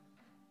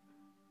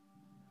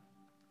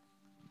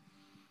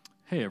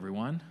Hey,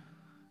 everyone.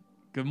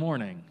 Good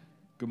morning.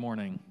 Good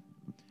morning.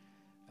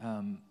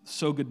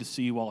 So good to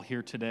see you all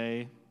here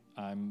today.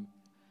 I'm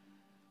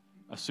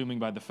assuming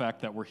by the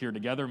fact that we're here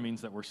together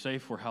means that we're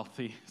safe, we're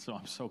healthy, so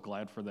I'm so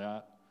glad for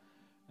that.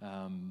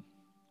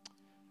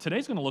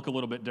 Today's going to look a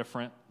little bit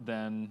different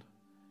than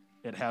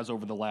it has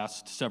over the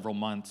last several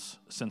months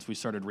since we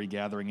started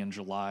regathering in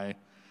July.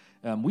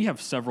 We have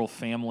several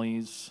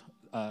families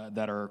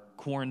that are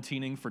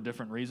quarantining for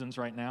different reasons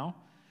right now.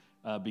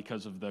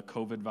 Because of the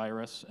COVID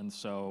virus, and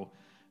so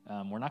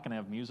we're not going to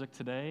have music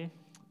today,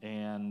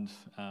 and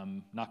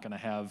not going to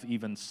have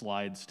even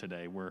slides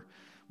today.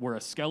 We're a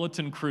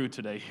skeleton crew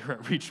today here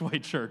at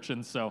Reachway Church,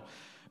 and so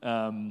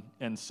I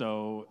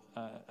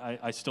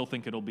still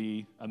think it'll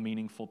be a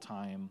meaningful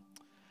time.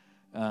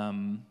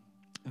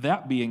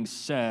 That being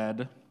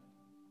said,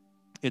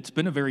 it's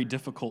been a very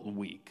difficult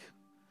week,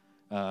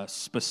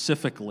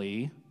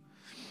 specifically.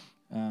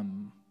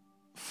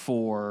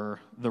 For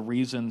the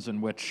reasons in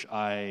which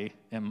I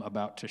am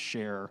about to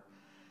share.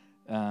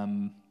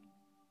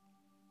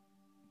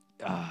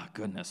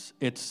 Goodness,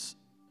 it's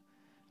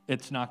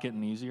not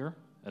getting easier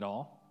at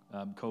all.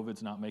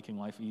 COVID's not making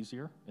life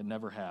easier. It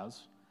never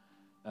has.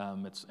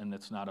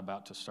 It's not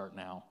about to start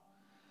now.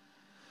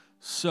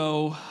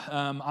 So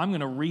I'm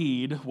going to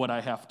read what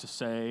I have to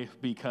say,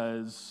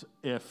 because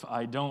if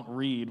I don't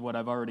read what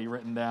I've already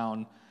written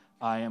down,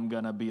 I am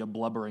going to be a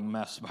blubbering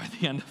mess by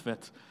the end of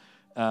it.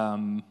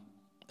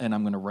 And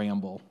I'm going to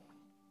ramble.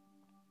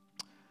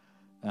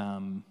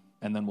 And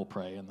then we'll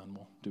pray, and then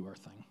we'll do our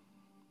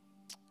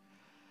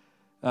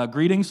thing.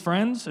 Greetings,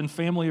 friends and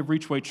family of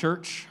Reachway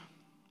Church.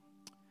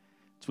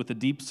 It's with a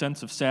deep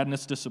sense of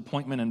sadness,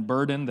 disappointment, and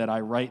burden that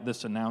I write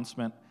this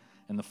announcement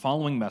and the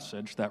following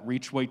message that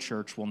Reachway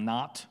Church will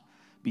not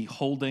be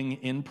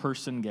holding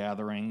in-person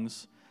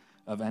gatherings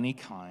of any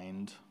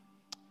kind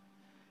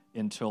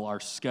until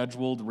our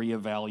scheduled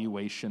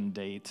reevaluation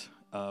date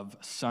of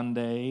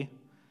Sunday,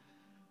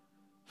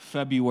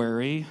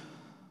 February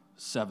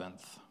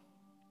 7th.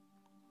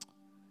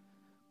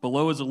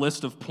 Below is a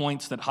list of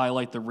points that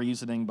highlight the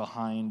reasoning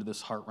behind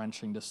this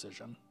heart-wrenching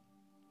decision.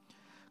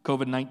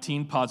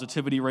 COVID-19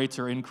 positivity rates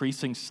are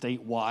increasing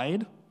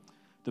statewide.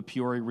 The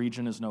Peoria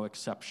region is no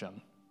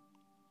exception.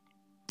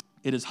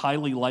 It is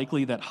highly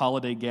likely that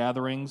holiday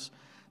gatherings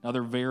and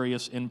other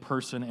various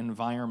in-person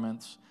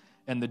environments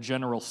and the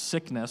general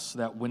sickness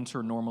that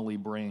winter normally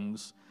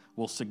brings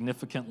will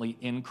significantly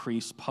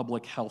increase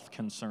public health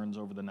concerns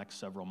over the next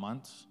several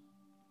months.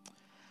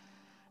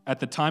 At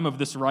the time of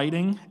this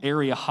writing,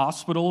 area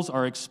hospitals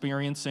are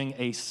experiencing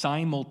a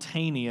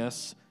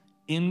simultaneous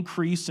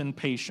increase in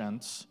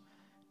patients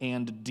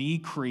and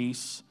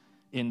decrease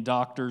in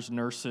doctors,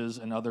 nurses,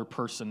 and other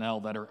personnel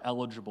that are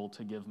eligible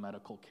to give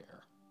medical care.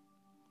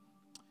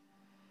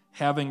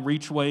 Having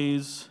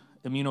Reachway's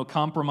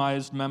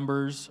immunocompromised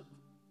members,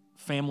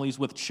 families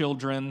with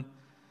children,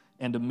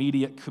 and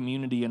immediate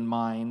community in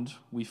mind,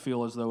 we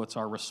feel as though it's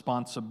our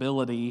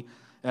responsibility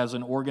as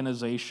an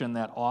organization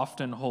that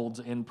often holds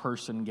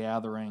in-person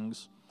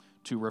gatherings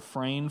to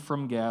refrain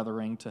from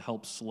gathering to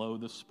help slow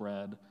the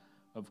spread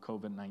of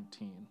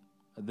COVID-19.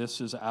 This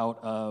is out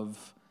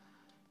of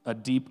a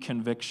deep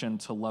conviction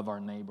to love our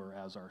neighbor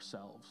as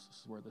ourselves.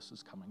 This is where this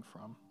is coming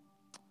from.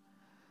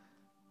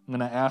 I'm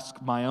going to ask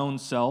my own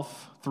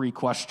self 3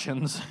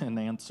 questions and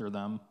answer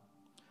them.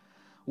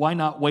 Why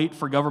not wait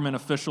for government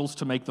officials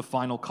to make the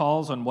final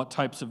calls on what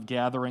types of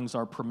gatherings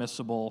are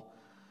permissible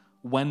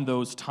when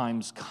those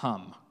times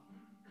come?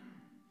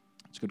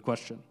 That's a good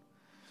question.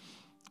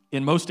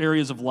 In most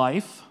areas of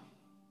life,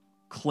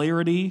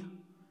 clarity,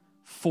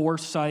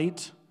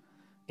 foresight,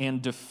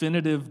 and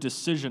definitive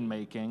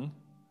decision-making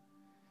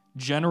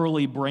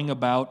generally bring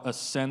about a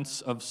sense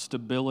of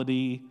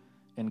stability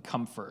and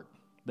comfort.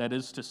 That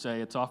is to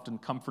say, it's often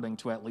comforting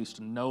to at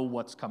least know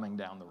what's coming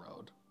down the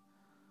road.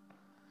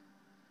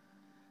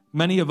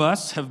 Many of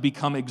us have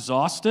become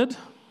exhausted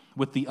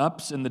with the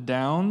ups and the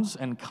downs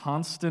and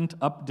constant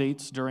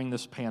updates during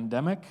this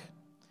pandemic.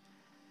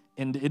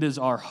 And it is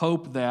our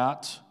hope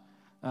that,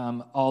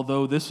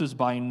 although this is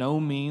by no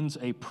means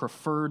a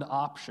preferred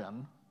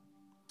option,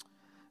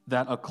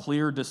 that a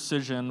clear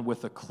decision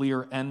with a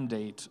clear end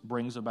date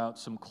brings about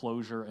some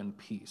closure and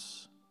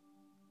peace.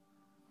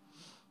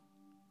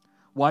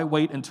 Why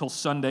wait until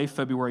Sunday,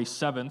 February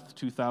 7th,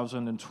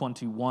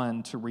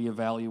 2021 to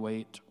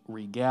reevaluate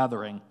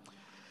regathering?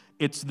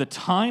 It's the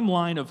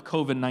timeline of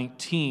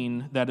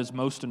COVID-19 that is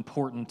most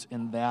important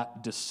in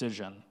that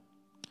decision.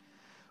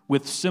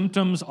 With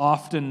symptoms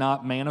often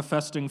not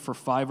manifesting for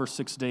 5 or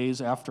 6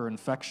 days after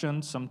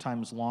infection,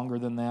 sometimes longer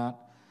than that,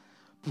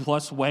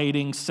 plus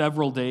waiting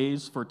several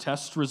days for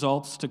test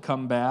results to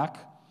come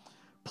back,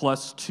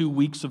 plus 2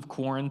 weeks of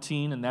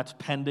quarantine, and that's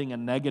pending a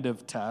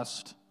negative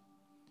test.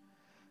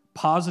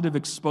 Positive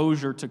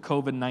exposure to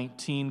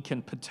COVID-19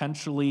 can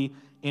potentially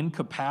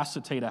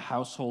incapacitate a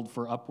household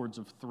for upwards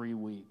of 3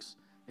 weeks,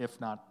 if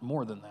not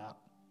more than that.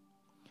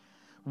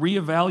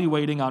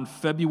 Reevaluating on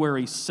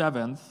February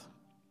 7th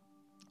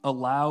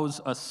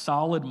allows a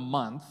solid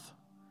month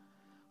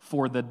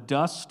for the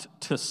dust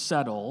to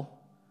settle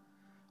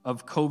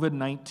of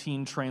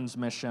COVID-19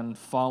 transmission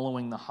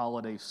following the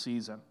holiday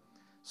season.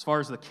 As far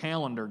as the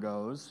calendar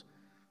goes,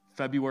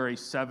 February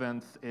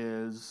 7th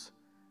is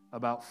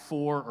about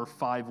 4 or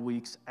 5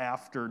 weeks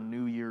after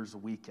New Year's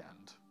weekend.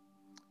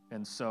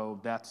 And so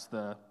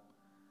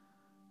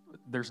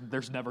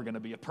there's never going to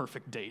be a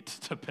perfect date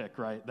to pick,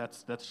 right?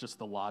 That's just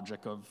the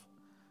logic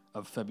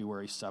of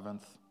February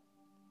 7th.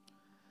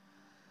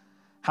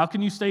 How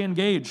can you stay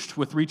engaged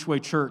with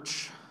Reachway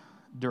Church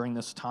during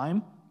this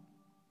time?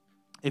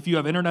 If you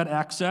have internet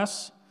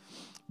access,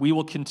 we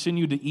will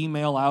continue to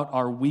email out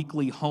our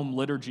weekly home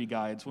liturgy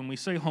guides. When we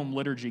say home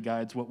liturgy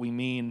guides, what we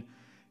mean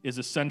is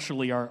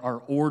essentially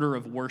our order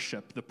of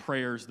worship, the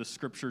prayers, the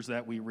scriptures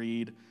that we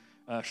read,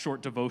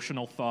 short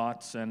devotional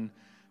thoughts, and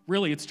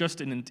really it's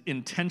just an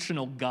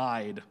intentional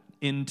guide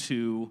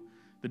into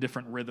the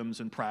different rhythms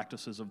and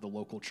practices of the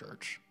local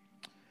church.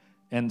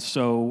 And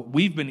so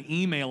we've been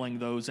emailing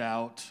those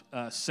out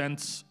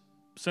since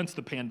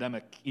the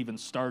pandemic even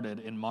started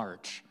in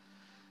March.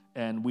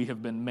 And we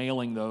have been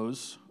mailing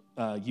those,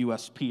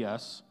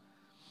 USPS,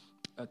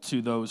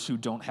 to those who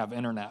don't have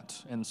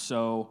internet. And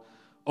so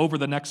over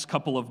the next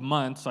couple of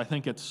months, I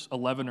think it's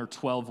 11 or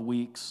 12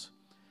 weeks,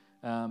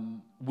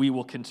 we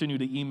will continue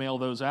to email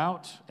those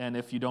out. And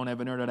if you don't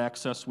have internet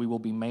access, we will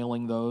be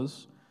mailing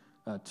those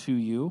to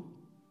you.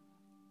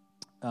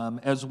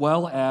 As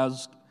well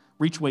as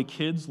Reachway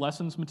Kids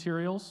lessons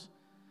materials.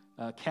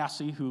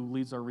 Cassie, who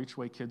leads our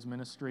Reachway Kids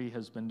ministry,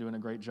 has been doing a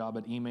great job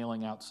at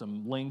emailing out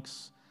some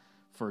links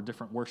for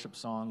different worship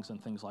songs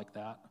and things like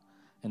that,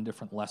 and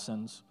different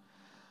lessons.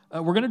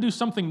 We're going to do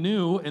something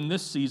new in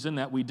this season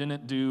that we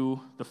didn't do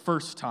the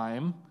first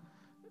time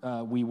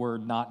we were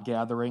not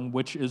gathering,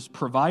 which is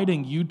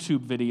providing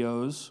YouTube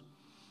videos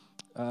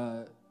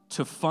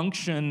to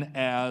function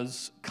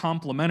as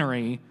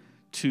complementary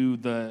to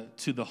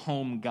the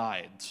home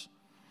guides.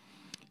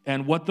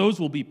 And what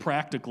those will be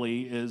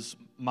practically is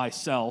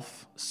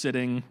myself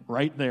sitting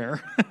right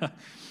there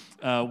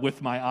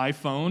with my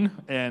iPhone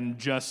and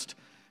just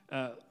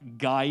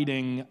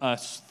guiding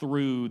us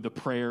through the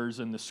prayers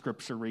and the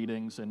scripture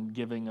readings and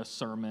giving a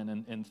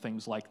sermon and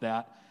things like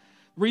that.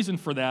 The reason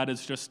for that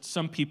is just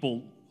some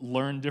people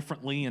learn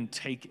differently and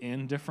take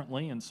in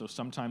differently, and so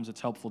sometimes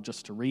it's helpful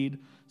just to read,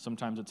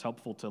 sometimes it's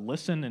helpful to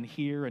listen and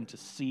hear and to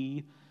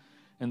see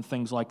and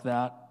things like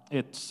that.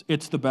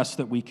 It's the best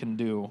that we can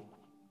do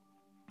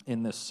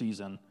in this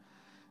season.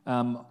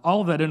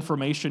 All of that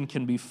information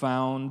can be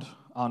found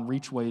on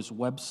Reachway's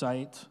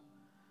website,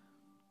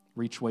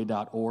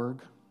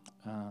 reachway.org.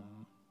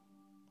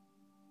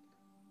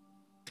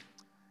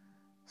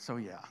 So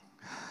yeah,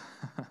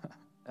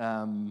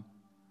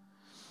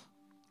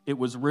 it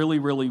was really,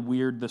 really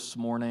weird this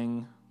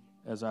morning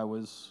as I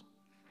was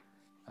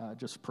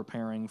just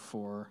preparing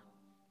for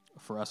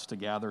us to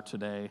gather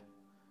today.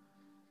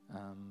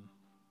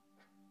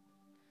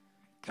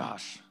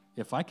 Gosh,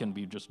 if I can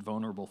be just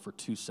vulnerable for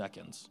 2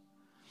 seconds,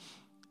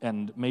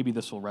 and maybe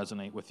this will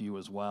resonate with you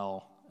as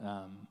well.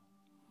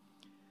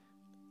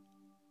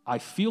 I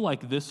feel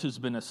like this has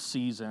been a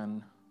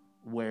season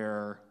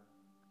where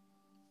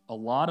a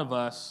lot of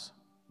us,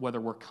 whether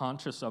we're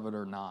conscious of it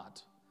or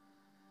not,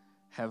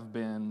 have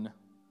been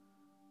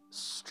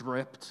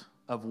stripped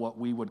of what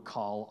we would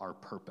call our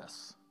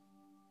purpose,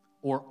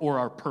 or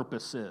our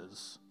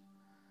purposes.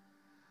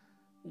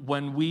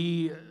 When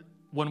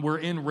we're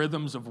in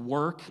rhythms of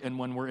work and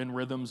when we're in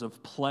rhythms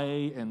of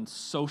play and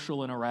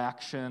social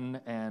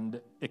interaction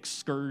and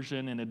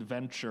excursion and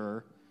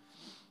adventure,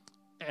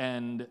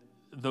 and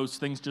those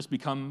things just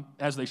become,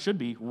 as they should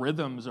be,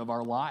 rhythms of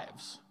our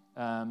lives,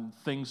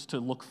 things to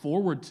look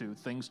forward to,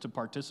 things to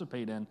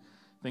participate in,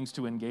 things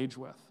to engage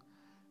with.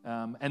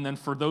 And then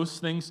for those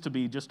things to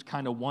be just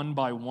kind of one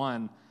by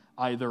one,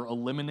 either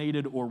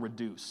eliminated or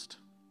reduced,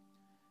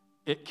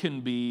 it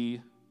can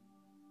be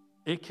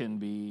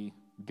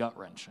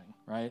gut-wrenching,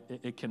 right?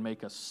 It can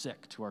make us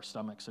sick to our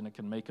stomachs, and it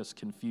can make us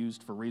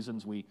confused for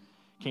reasons we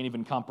can't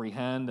even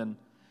comprehend. And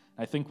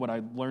I think what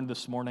I learned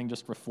this morning,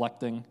 just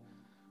reflecting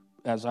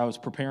as I was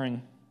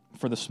preparing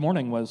for this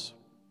morning, was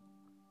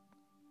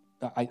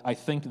I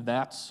think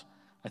that's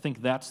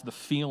the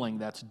feeling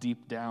that's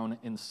deep down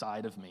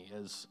inside of me,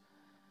 is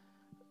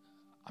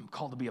I'm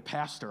called to be a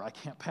pastor. I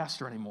can't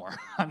pastor anymore.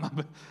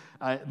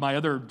 My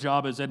other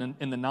job is in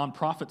the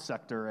nonprofit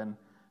sector,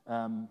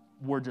 and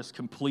we've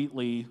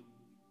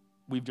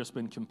just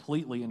been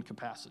completely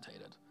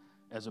incapacitated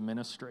as a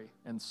ministry.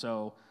 And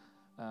so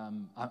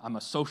I'm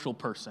a social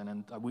person,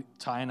 and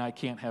Ty and I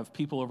can't have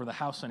people over the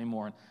house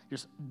anymore. And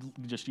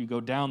just you go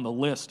down the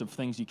list of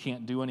things you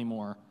can't do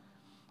anymore,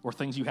 or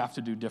things you have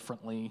to do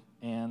differently.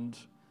 And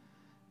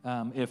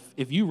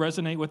if you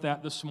resonate with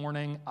that this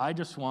morning, I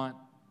just want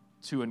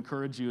to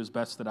encourage you as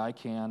best that I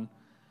can,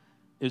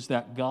 is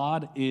that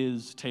God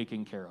is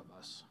taking care of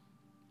us.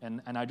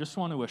 And I just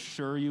want to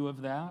assure you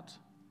of that,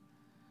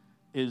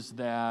 is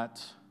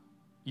that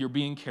you're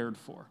being cared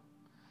for.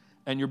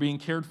 And you're being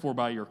cared for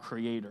by your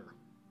Creator.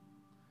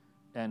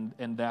 And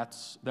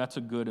that's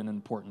a good and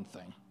important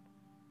thing.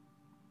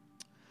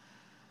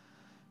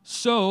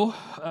 So,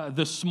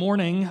 this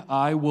morning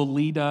I will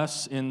lead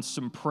us in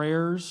some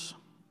prayers,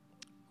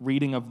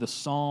 reading of the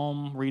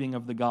Psalm, reading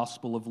of the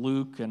Gospel of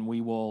Luke, and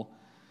we will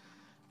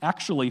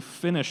actually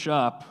finish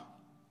up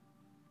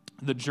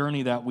the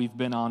journey that we've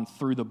been on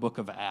through the book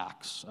of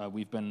Acts.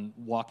 We've been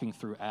walking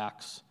through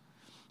Acts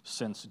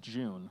since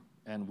June,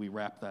 and we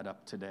wrap that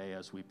up today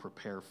as we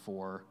prepare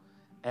for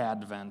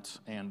Advent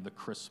and the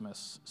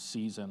Christmas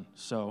season.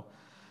 So,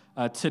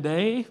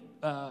 today,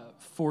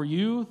 for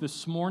you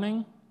this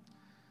morning,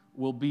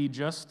 will be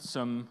just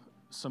some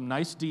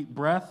nice deep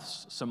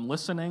breaths, some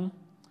listening,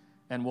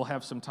 and we'll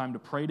have some time to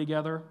pray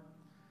together.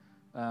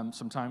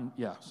 Some time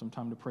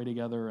to pray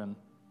together, and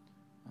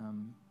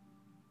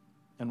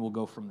we'll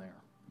go from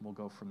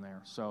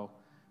there. So,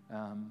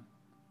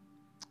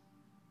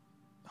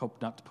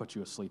 hope not to put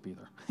you asleep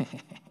either.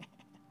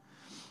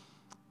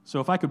 So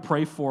if I could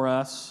pray for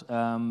us,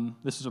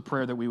 this is a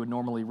prayer that we would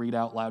normally read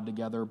out loud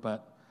together,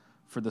 but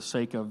for the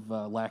sake of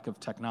lack of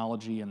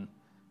technology and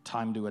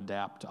time to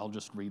adapt, I'll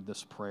just read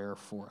this prayer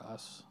for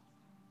us.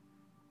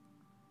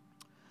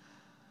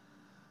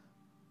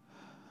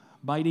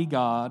 Mighty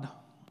God,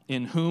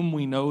 in whom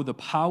we know the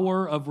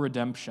power of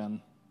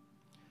redemption,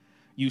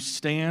 you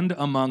stand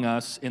among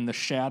us in the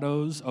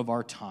shadows of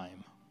our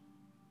time.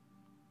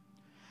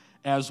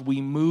 As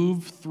we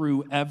move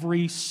through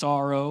every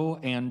sorrow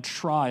and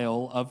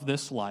trial of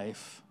this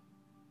life,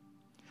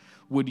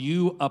 would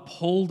you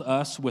uphold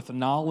us with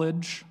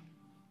knowledge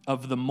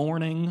of the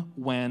morning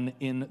when,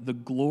 in the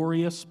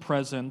glorious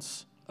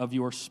presence of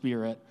your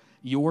Spirit,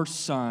 your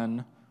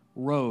Son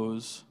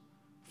rose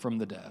from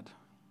the dead.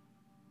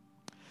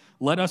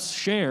 Let us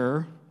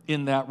share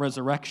in that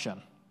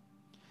resurrection,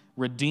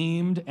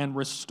 redeemed and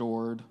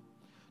restored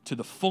to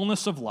the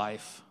fullness of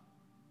life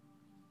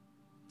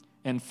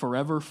and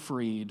forever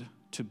freed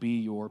to be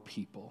your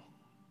people.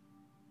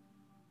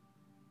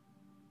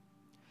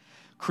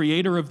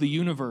 Creator of the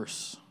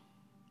universe,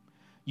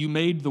 you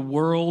made the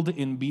world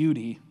in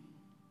beauty,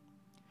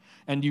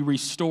 and you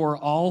restore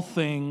all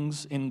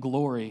things in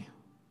glory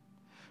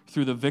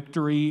through the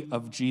victory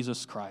of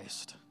Jesus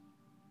Christ.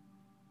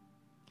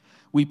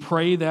 We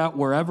pray that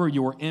wherever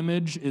your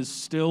image is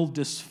still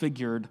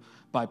disfigured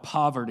by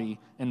poverty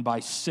and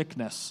by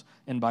sickness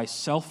and by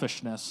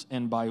selfishness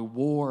and by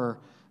war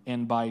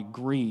and by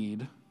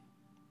greed,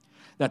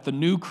 that the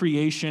new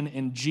creation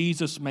in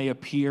Jesus may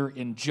appear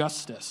in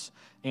justice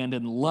and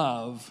in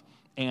love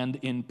and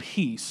in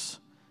peace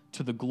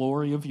to the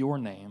glory of your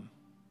name.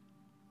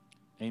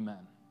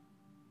 Amen.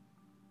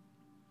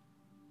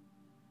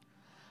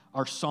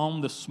 Our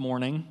psalm this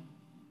morning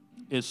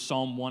is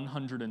Psalm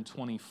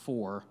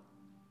 124.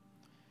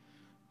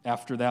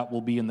 After that,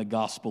 we'll be in the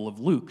Gospel of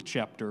Luke,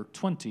 chapter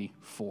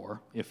 24.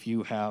 If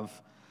you have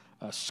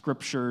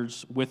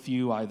scriptures with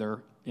you,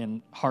 either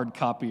in hard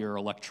copy or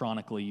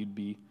electronically, you'd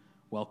be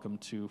welcome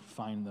to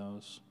find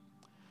those.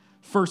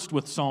 First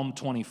with Psalm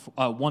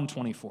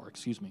 124,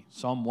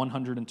 Psalm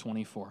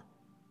 124.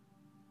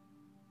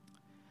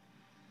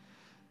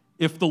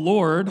 If the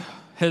Lord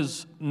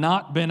has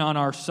not been on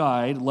our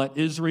side, let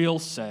Israel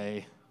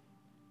say,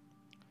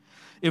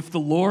 if the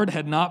Lord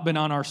had not been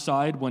on our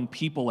side when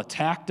people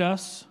attacked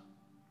us,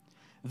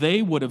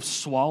 they would have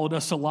swallowed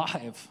us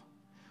alive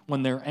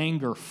when their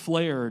anger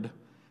flared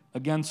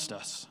against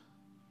us.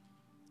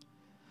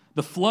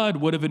 The flood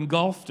would have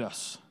engulfed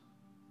us.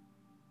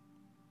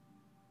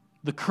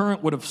 The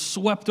current would have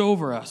swept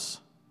over us.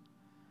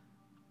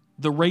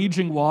 The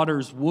raging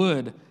waters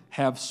would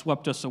have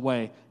swept us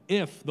away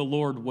if the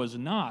Lord was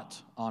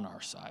not on our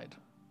side.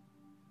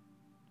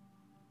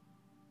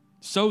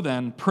 So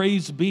then,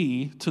 praise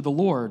be to the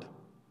Lord,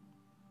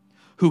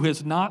 who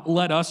has not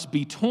let us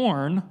be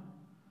torn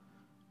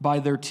by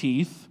their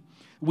teeth.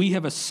 We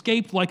have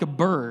escaped like a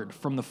bird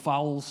from the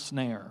foul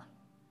snare.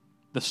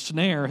 The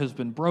snare has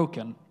been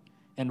broken,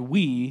 and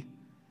we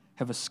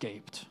have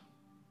escaped.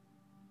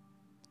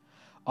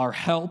 Our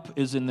help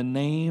is in the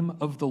name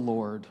of the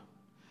Lord,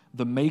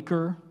 the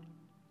maker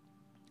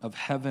of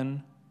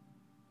heaven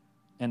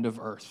and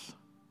of earth.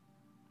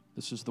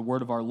 This is the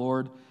word of our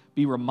Lord.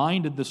 Be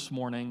reminded this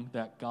morning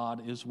that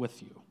God is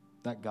with you,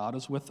 that God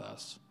is with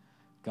us.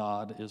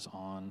 God is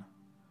on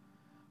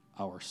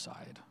our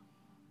side.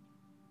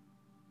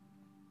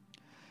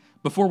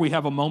 Before we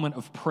have a moment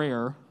of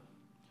prayer,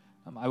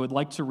 I would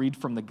like to read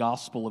from the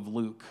Gospel of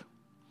Luke.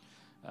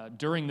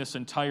 During this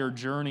entire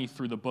journey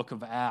through the book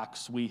of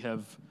Acts, we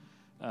have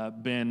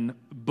been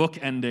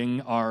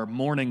bookending our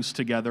mornings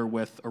together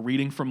with a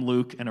reading from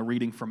Luke and a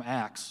reading from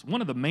Acts. One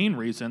of the main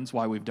reasons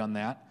why we've done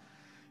that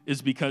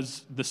is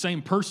because the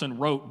same person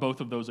wrote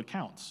both of those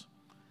accounts.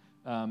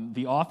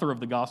 The author of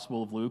the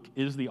Gospel of Luke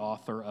is the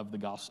author of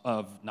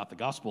not the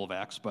Gospel of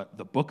Acts, but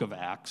the book of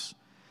Acts.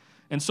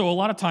 And so a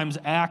lot of times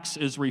Acts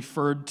is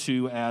referred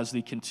to as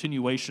the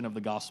continuation of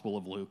the Gospel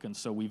of Luke, and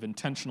so we've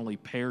intentionally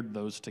paired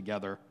those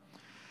together.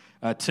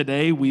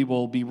 Today we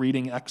will be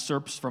reading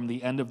excerpts from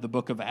the end of the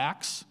book of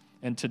Acts,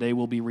 and today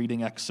we'll be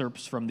reading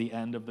excerpts from the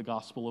end of the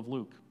Gospel of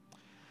Luke.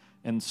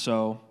 And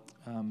so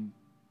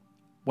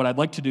what I'd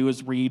like to do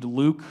is read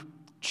Luke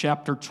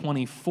chapter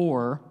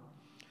 24,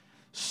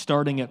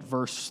 starting at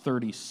verse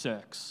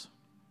 36.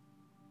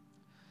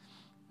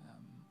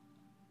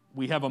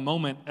 We have a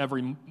moment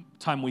every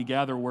time we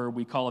gather where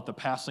we call it the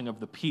passing of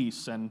the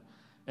peace, and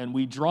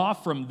we draw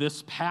from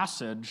this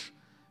passage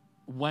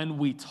when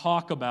we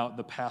talk about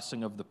the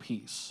passing of the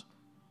peace.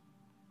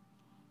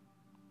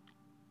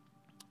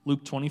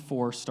 Luke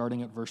 24,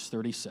 starting at verse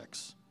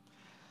 36.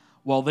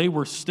 While they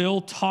were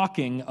still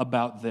talking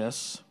about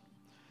this,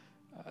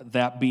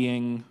 that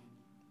being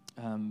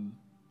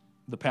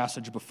the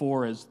passage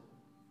before, is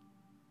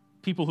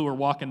people who were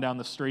walking down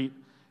the street,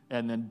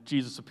 and then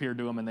Jesus appeared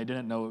to them, and they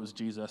didn't know it was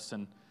Jesus.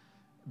 And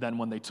then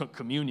when they took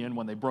communion,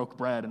 when they broke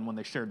bread, and when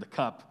they shared the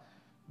cup,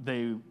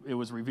 it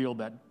was revealed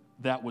that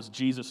that was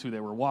Jesus who they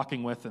were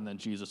walking with, and then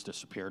Jesus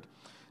disappeared.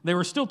 They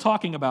were still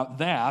talking about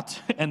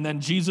that, and then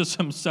Jesus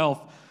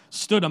himself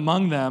stood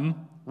among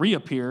them,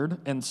 reappeared,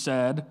 and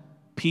said,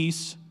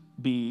 "Peace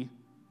be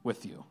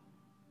with you."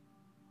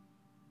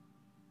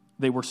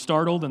 They were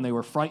startled and they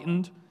were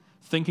frightened,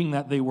 thinking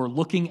that they were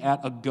looking at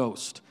a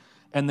ghost.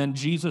 And then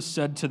Jesus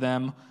said to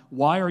them,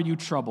 "Why are you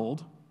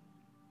troubled?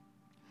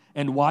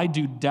 And why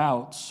do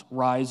doubts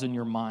rise in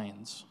your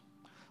minds?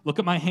 Look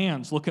at my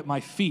hands, look at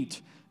my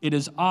feet. It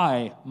is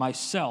I,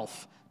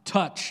 myself.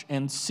 Touch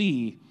and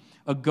see.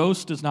 A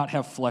ghost does not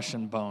have flesh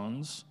and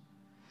bones,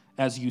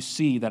 as you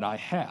see that I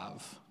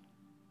have."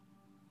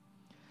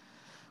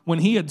 When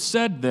he had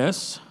said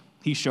this,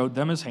 he showed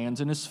them his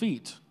hands and his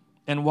feet.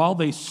 And while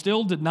they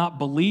still did not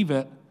believe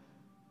it,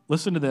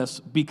 listen to this,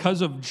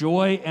 because of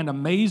joy and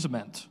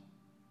amazement,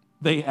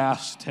 he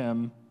asked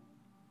them,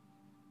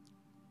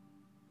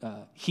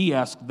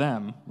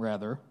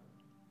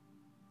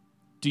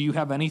 "Do you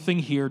have anything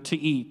here to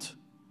eat?"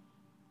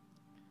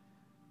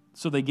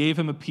 So they gave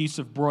him a piece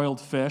of broiled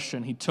fish,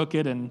 and he took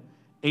it and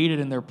ate it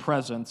in their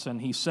presence.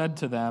 And he said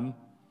to them,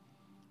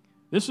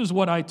 "This is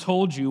what I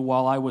told you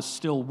while I was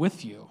still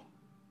with you.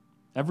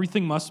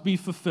 Everything must be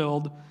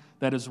fulfilled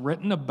that is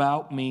written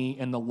about me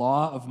in the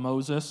law of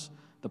Moses,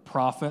 the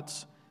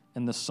prophets,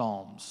 and the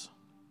Psalms."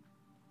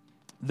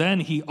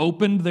 Then he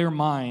opened their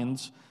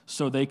minds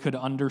so they could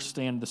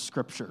understand the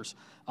scriptures.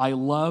 I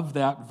love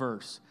that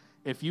verse.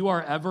 If you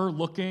are ever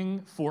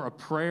looking for a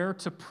prayer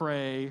to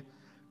pray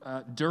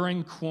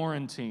during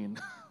quarantine,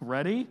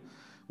 ready?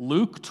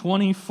 Luke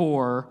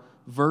 24,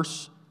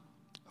 verse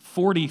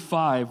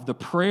 45, the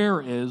prayer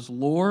is,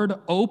 "Lord,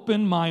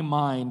 open my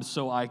mind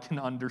so I can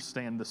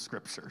understand the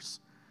scriptures."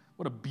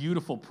 What a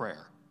beautiful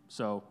prayer.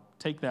 So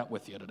take that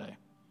with you today.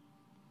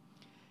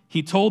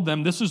 He told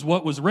them, "This is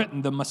what was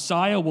written, the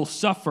Messiah will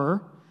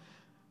suffer,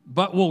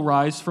 but will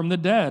rise from the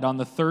dead on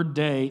the third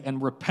day,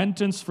 and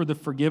repentance for the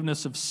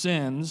forgiveness of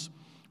sins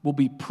will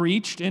be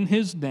preached in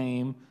his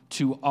name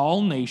to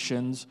all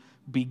nations,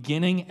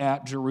 beginning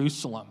at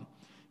Jerusalem.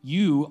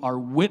 You are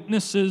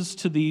witnesses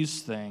to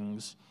these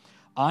things.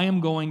 I am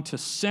going to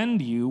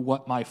send you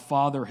what my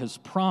Father has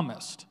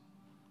promised."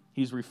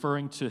 He's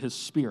referring to his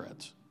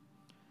Spirit.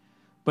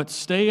 "But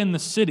stay in the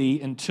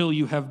city until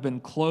you have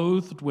been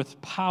clothed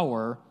with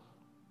power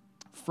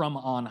from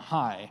on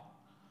high."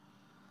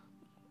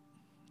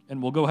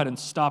 And we'll go ahead and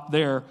stop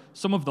there.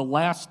 Some of the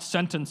last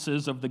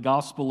sentences of the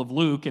Gospel of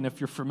Luke, and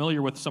if you're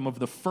familiar with some of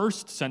the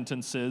first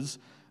sentences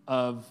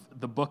of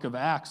the book of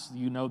Acts,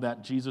 you know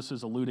that Jesus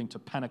is alluding to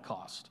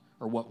Pentecost,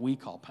 or what we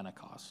call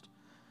Pentecost,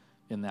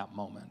 in that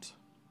moment.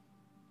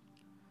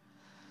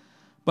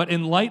 But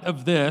in light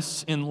of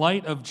this, in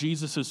light of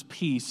Jesus'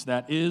 peace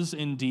that is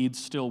indeed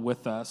still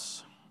with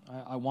us,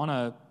 I want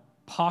to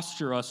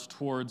posture us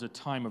towards a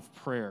time of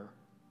prayer.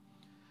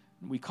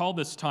 We call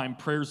this time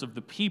Prayers of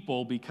the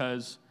People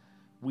because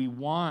we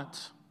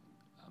want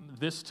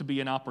this to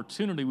be an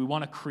opportunity. We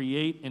want to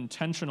create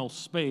intentional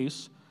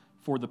space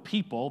for the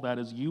people, that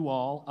is you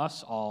all,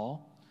 us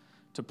all,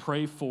 to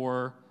pray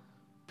for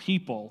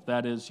people,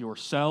 that is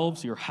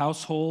yourselves, your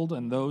household,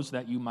 and those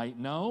that you might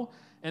know,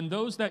 and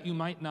those that you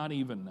might not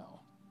even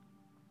know.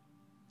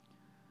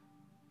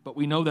 But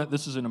we know that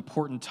this is an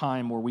important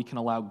time where we can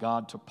allow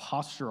God to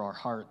posture our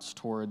hearts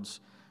towards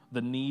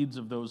the needs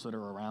of those that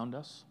are around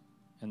us.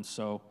 And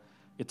so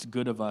it's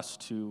good of us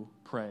to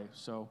pray.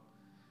 So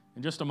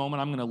in just a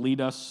moment, I'm going to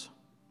lead us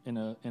in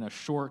a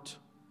short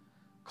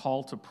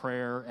call to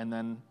prayer, and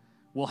then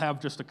we'll have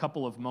just a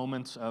couple of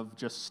moments of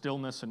just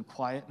stillness and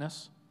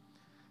quietness.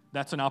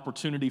 That's an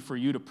opportunity for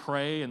you to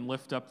pray and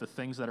lift up the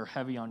things that are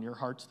heavy on your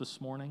hearts this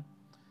morning,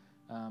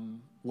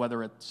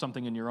 whether it's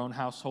something in your own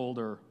household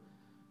or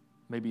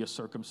maybe a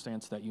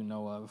circumstance that you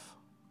know of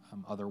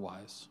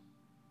otherwise.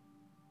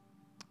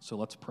 So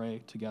let's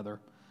pray together.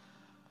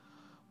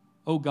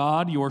 O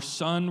God, your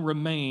Son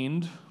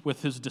remained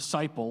with his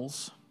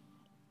disciples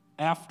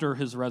after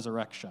his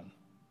resurrection,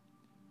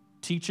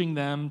 teaching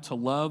them to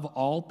love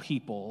all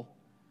people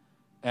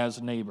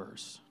as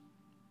neighbors.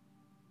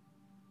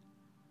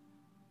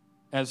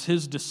 As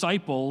his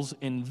disciples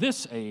in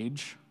this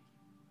age,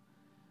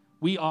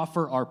 we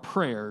offer our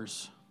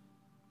prayers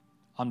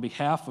on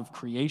behalf of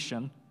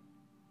creation,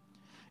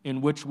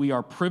 in which we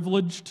are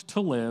privileged to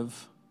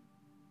live,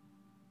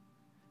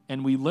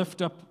 and we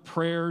lift up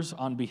prayers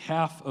on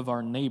behalf of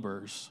our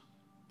neighbors,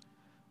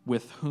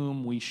 with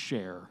whom we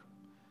share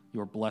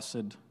your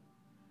blessed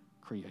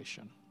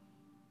creation.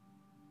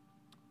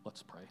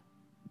 Let's pray.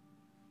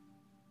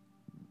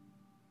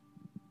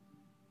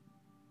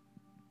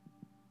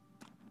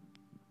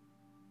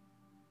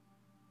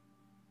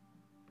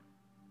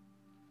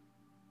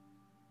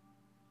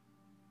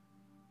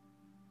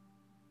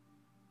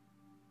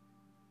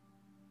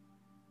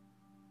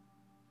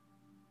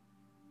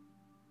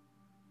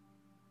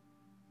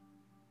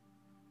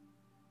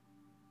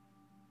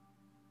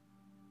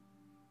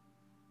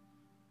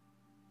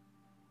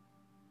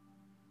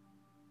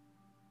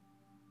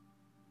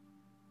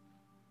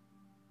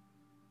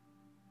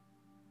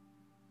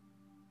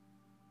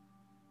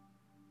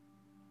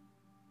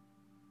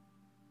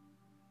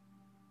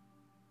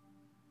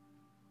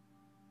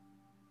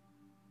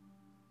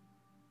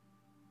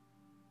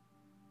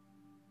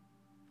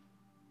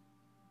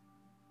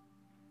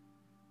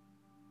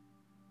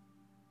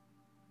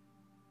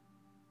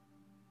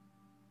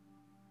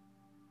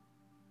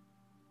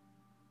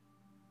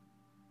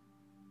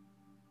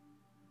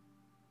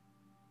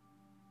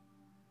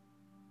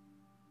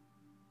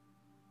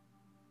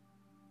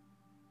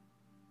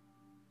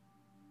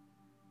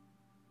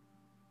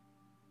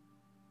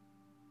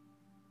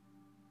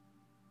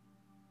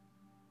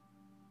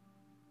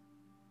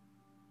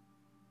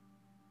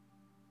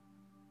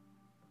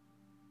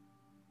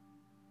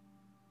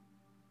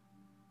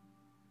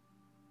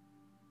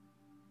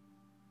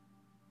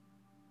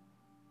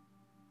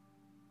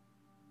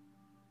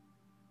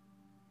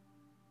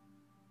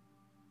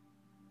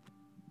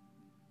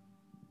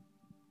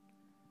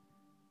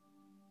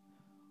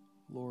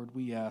 Lord,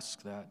 we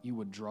ask that you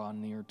would draw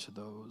near to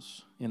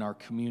those in our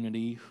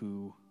community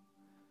who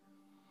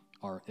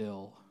are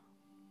ill.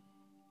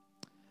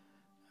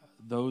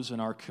 Those in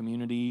our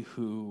community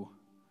who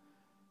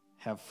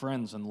have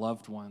friends and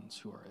loved ones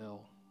who are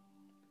ill.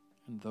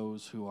 And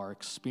those who are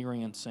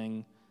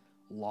experiencing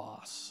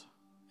loss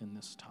in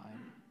this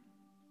time.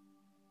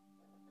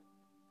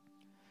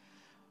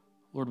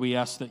 Lord, we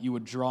ask that you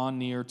would draw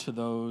near to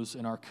those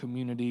in our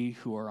community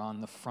who are on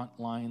the front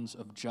lines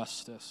of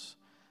justice.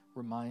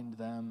 Remind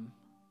them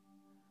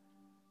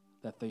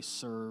that they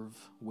serve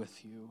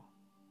with you.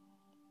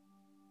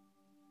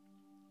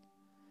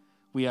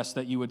 We ask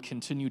that you would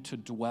continue to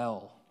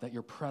dwell, that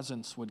your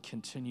presence would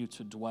continue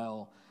to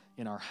dwell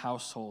in our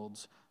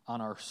households, on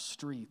our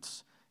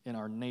streets, in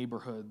our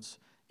neighborhoods,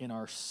 in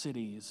our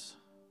cities,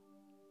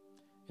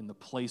 in the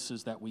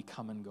places that we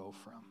come and go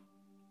from.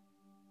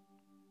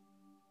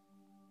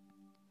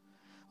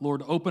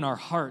 Lord, open our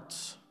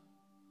hearts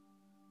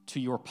to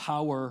your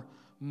power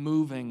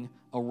moving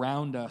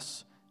around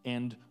us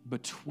and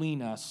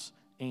between us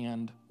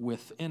and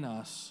within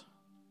us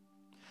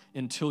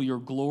until your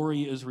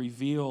glory is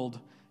revealed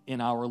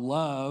in our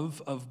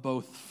love of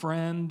both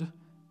friend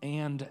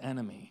and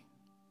enemy.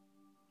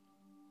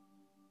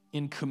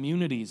 In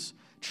communities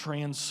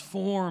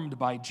transformed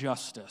by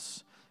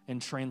justice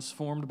and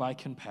transformed by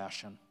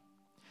compassion,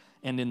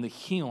 and in the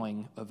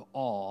healing of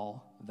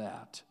all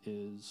that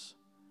is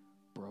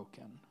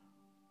broken.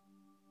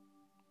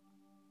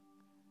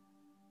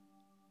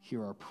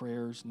 Hear our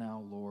prayers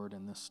now, Lord,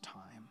 in this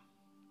time.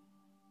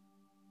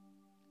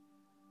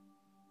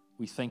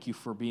 We thank you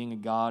for being a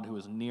God who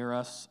is near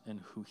us and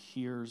who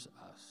hears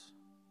us.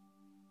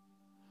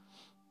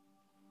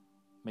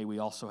 May we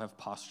also have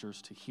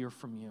postures to hear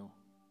from you,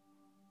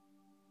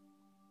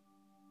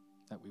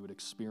 that we would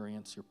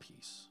experience your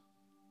peace.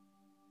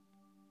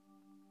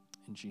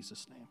 In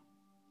Jesus' name,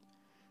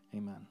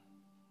 amen.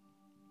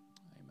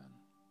 Amen.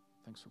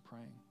 Thanks for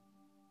praying.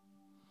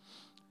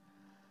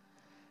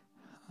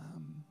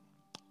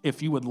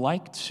 If you would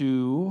like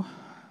to,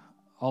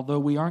 although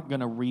we aren't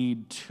going to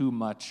read too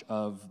much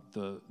of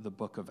the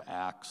book of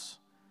Acts,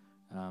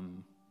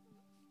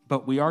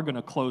 but we are going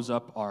to close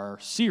up our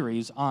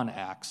series on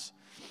Acts.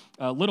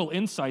 Little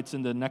insights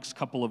in the next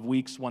couple of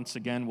weeks. Once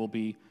again, we'll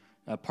be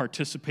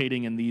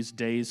participating in these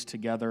days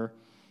together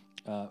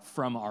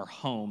from our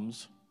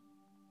homes,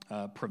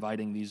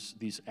 providing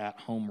these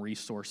at-home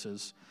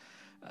resources.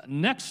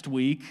 Next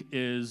week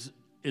is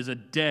a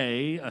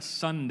day, a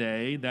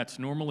Sunday, that's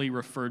normally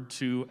referred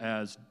to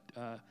as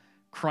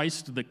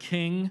Christ the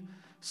King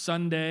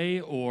Sunday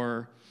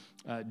or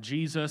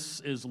Jesus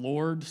is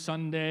Lord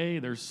Sunday.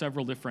 There's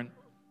several different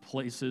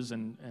places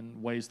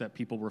and ways that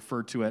people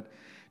refer to it.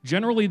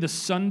 Generally the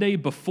Sunday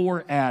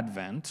before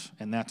Advent,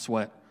 and that's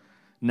what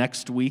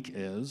next week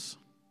is,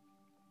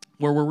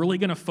 where we're really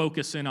going to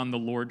focus in on the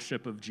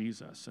lordship of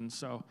Jesus. And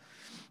so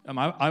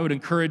I would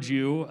encourage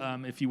you,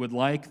 if you would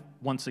like,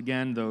 once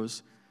again,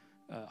 those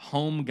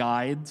home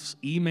guides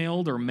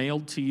emailed or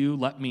mailed to you,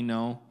 let me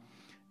know.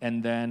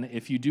 And then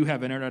if you do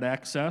have internet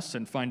access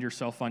and find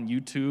yourself on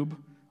YouTube,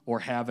 or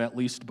have at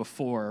least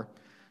before,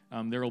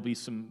 there will be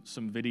some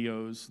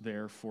videos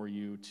there for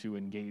you to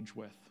engage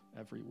with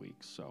every week.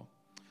 So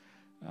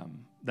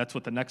that's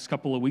what the next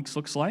couple of weeks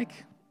looks like.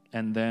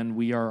 And then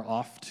we are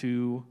off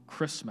to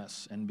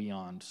Christmas and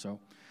beyond. So,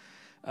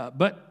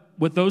 but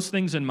with those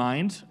things in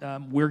mind,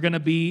 we're going to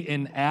be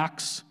in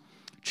Acts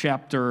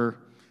chapter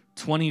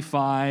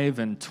 25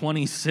 and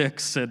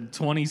 26 and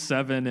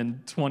 27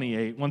 and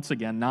 28. Once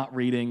again, not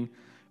reading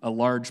a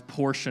large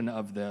portion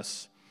of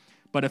this.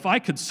 But if I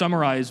could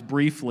summarize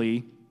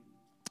briefly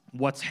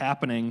what's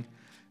happening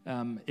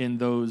in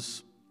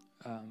those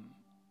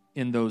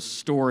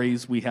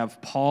stories, we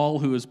have Paul,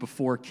 who is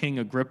before King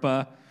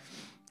Agrippa,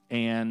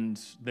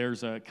 and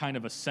there's a kind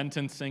of a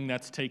sentencing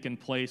that's taken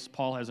place.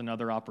 Paul has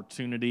another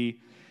opportunity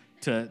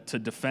to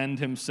defend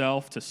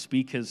himself, to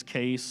speak his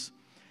case.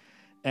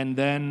 And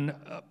then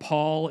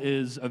Paul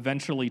is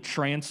eventually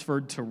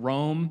transferred to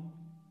Rome,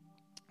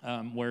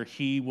 where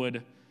he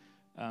would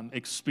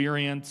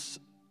experience,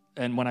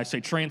 and when I say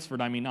transferred,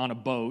 I mean on a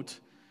boat,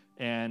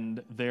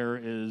 and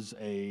there's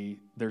a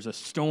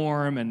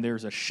storm, and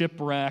there's a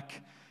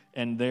shipwreck,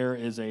 and there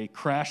is a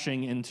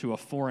crashing into a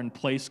foreign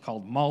place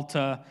called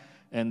Malta,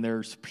 and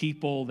there's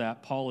people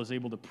that Paul is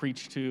able to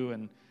preach to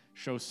and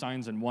show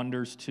signs and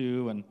wonders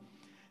to,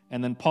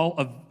 and then Paul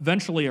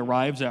eventually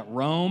arrives at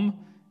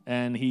Rome,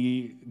 and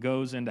he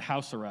goes into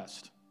house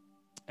arrest.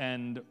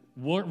 And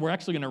we're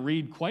actually going to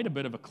read quite a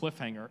bit of a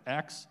cliffhanger.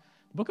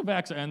 The book of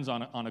Acts ends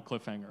on a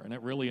cliffhanger, and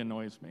it really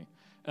annoys me.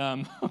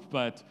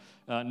 But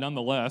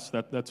nonetheless,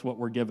 that's what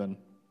we're given.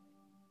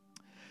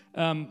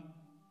 Our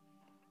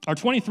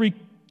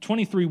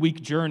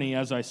 23-week journey,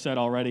 as I said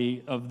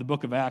already, of the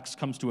book of Acts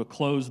comes to a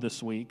close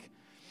this week.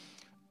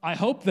 I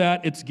hope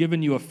that it's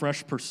given you a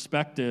fresh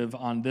perspective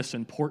on this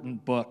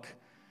important book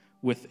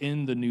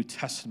within the New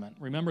Testament.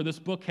 Remember, this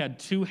book had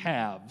two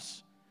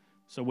halves.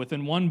 So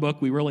within one book,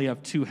 we really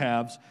have two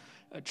halves.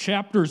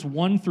 Chapters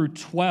 1 through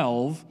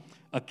 12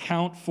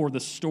 account for the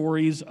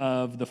stories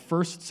of the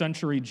first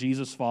century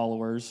Jesus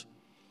followers.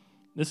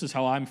 This is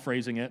how I'm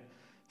phrasing it: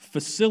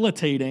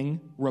 facilitating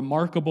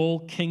remarkable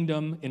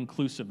kingdom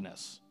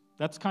inclusiveness.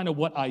 That's kind of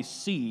what I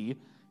see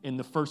in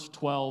the first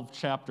 12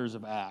 chapters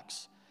of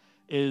Acts,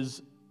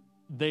 is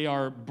they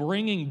are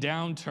bringing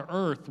down to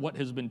earth what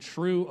has been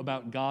true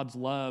about God's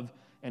love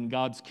and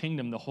God's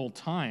kingdom the whole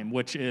time,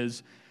 which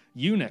is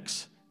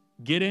eunuchs,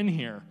 get in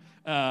here.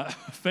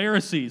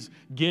 Pharisees,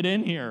 get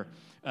in here.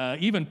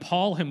 Even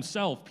Paul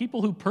himself,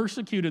 people who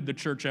persecuted the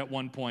church at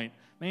one point,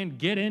 man,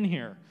 get in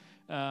here.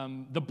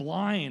 The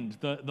blind,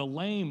 the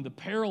lame, the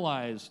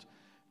paralyzed,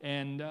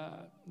 and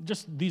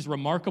just these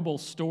remarkable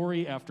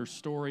story after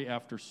story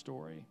after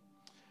story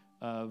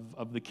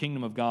of the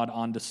kingdom of God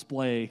on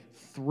display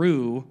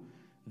through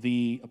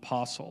the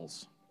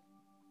apostles.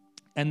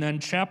 And then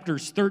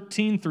chapters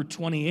 13 through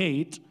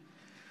 28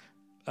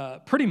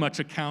 pretty much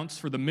accounts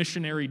for the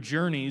missionary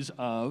journeys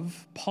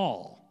of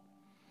Paul.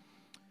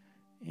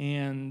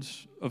 And,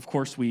 of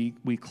course, we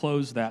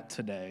close that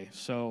today.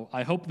 So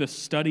I hope this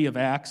study of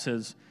Acts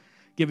has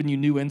given you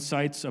new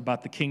insights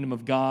about the kingdom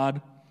of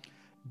God,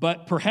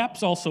 but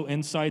perhaps also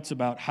insights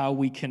about how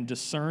we can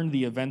discern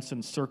the events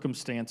and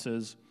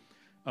circumstances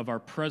of our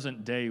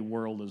present-day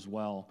world as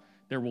well.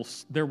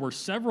 There were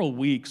several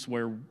weeks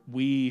where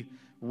we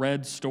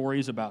read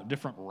stories about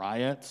different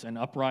riots and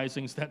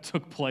uprisings that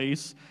took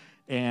place,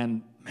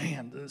 and,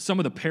 man, some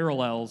of the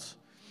parallels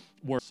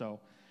were so.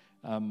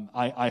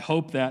 I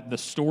hope that the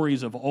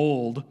stories of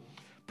old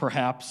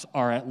perhaps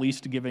are at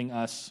least giving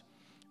us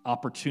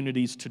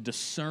opportunities to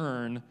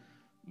discern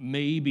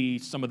maybe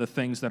some of the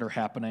things that are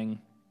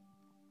happening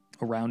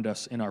around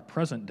us in our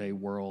present-day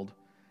world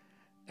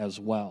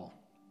as well.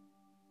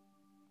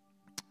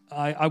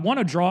 I want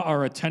to draw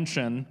our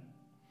attention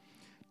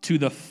to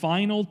the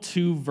final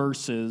two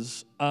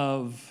verses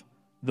of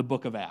the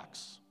book of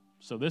Acts.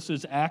 So this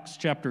is Acts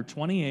chapter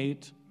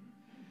 28,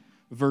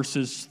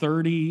 verses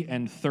 30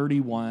 and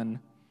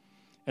 31.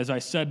 As I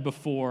said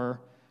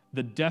before,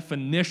 the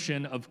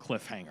definition of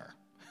cliffhanger,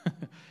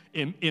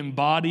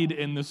 embodied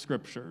in the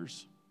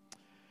scriptures.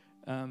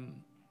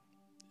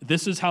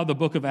 This is how the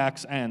book of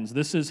Acts ends.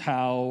 This is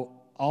how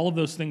all of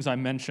those things I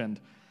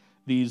mentioned,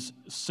 these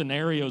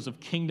scenarios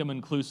of kingdom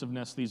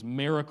inclusiveness, these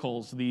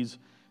miracles, these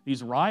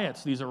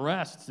riots, these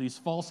arrests, these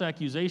false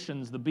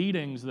accusations, the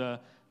beatings, the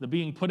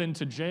being put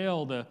into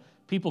jail, the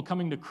people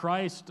coming to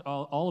Christ,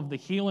 all of the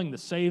healing, the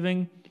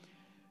saving,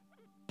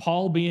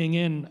 Paul being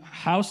in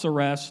house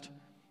arrest,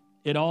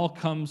 it all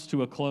comes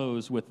to a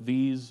close with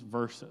these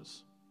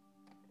verses.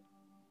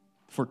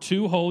 For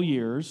 2 whole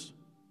years,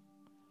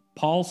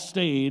 Paul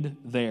stayed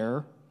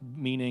there,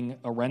 meaning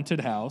a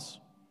rented house,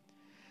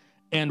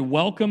 and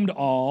welcomed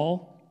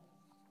all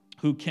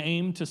who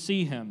came to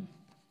see him.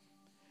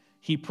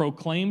 He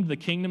proclaimed the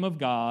kingdom of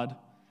God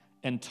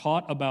and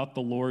taught about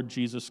the Lord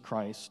Jesus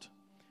Christ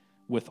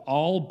with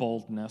all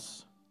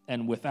boldness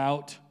and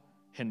without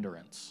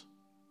hindrance.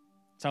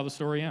 That's how the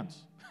story ends.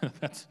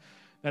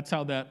 That's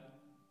how that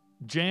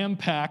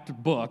jam-packed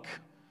book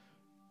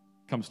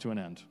comes to an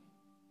end.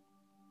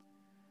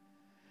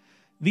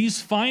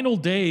 These final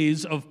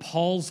days of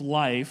Paul's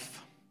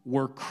life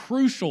were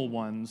crucial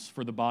ones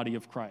for the body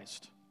of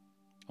Christ.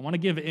 I want to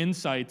give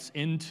insights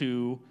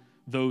into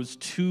those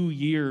 2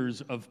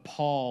 years of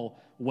Paul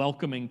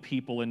welcoming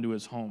people into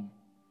his home.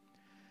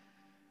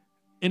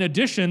 In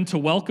addition to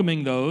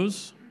welcoming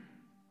those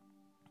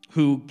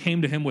who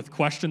came to him with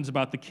questions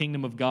about the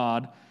kingdom of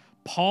God,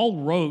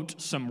 Paul wrote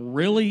some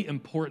really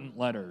important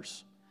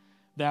letters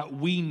that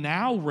we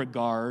now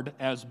regard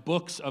as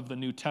books of the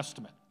New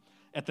Testament.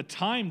 At the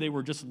time, they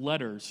were just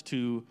letters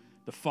to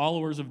the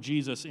followers of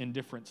Jesus in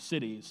different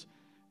cities.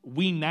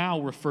 We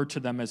now refer to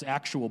them as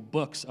actual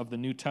books of the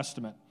New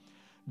Testament.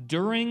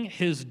 During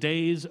his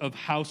days of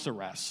house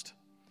arrest,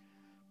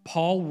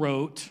 Paul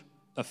wrote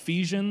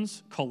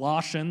Ephesians,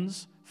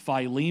 Colossians,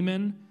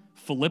 Philemon,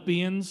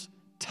 Philippians,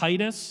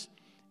 Titus,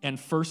 and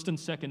 1st and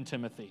 2nd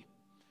Timothy,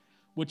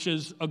 which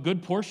is a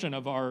good portion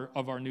of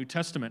our New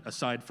Testament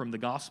aside from the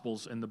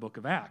Gospels and the book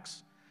of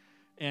Acts.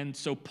 And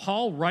so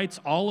Paul writes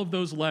all of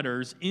those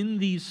letters in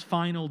these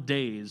final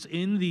days,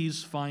 in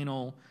these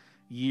final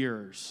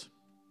years.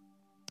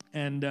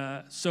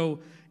 And so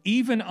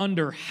even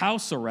under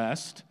house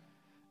arrest,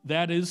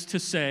 that is to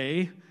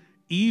say,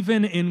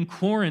 even in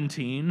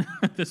quarantine,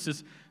 this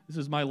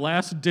is my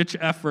last-ditch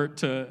effort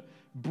to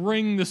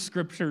bring the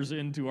Scriptures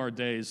into our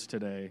days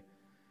today.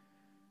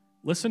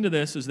 Listen to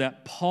this, is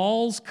that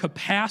Paul's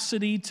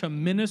capacity to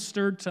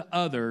minister to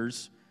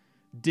others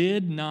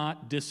did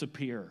not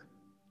disappear.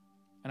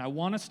 And I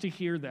want us to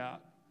hear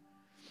that.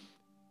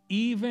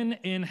 Even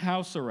in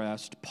house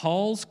arrest,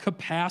 Paul's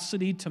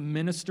capacity to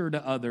minister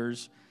to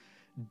others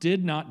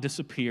did not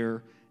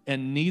disappear,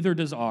 and neither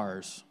does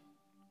ours.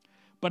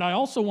 But I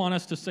also want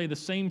us to say the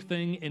same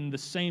thing in the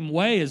same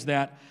way, is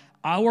that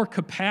our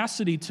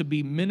capacity to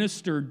be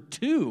ministered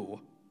to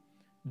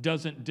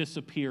doesn't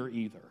disappear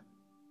either.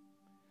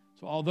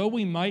 So although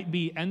we might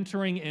be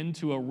entering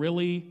into a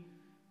really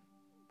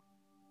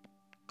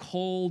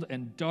cold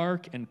and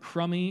dark and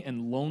crummy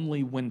and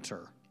lonely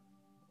winter,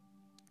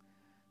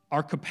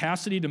 our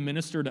capacity to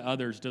minister to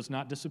others does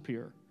not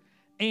disappear,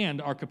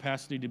 and our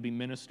capacity to be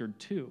ministered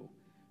to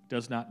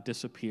does not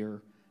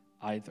disappear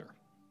either.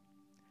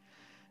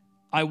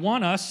 I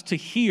want us to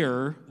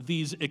hear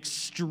these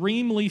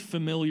extremely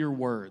familiar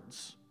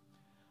words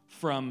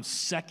from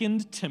 2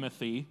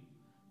 Timothy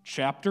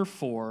chapter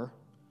 4,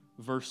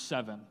 verse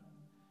 7.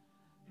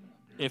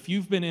 If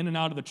you've been in and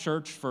out of the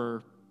church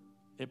for,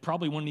 it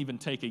probably wouldn't even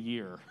take a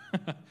year,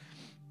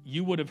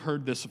 you would have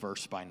heard this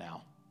verse by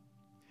now.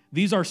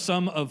 These are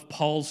some of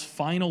Paul's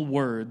final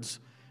words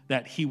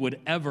that he would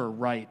ever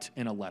write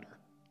in a letter.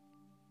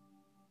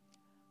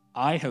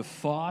 I have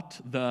fought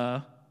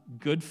the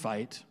good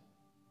fight.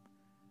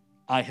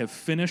 I have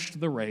finished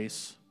the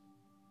race.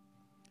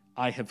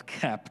 I have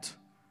kept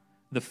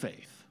the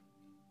faith.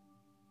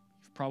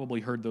 You've probably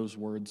heard those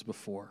words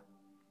before.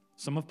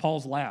 Some of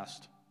Paul's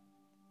last.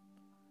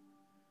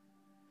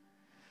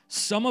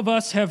 Some of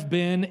us have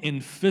been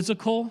in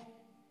physical,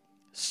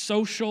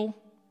 social,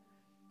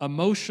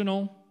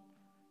 emotional,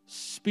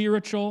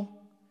 spiritual,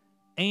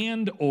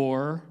 and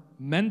or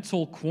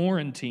mental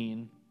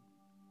quarantine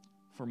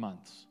for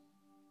months.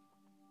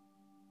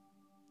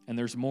 And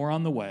there's more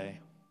on the way.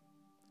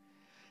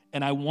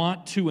 And I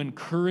want to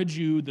encourage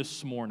you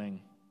this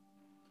morning,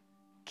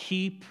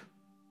 keep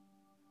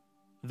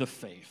the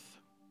faith.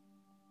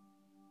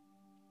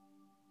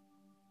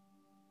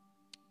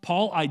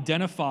 Paul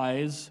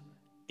identifies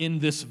in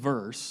this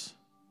verse,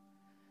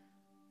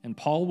 and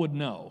Paul would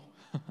know,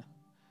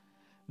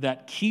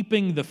 that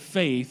keeping the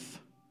faith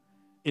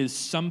is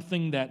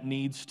something that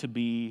needs to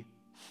be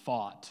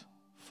fought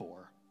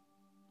for.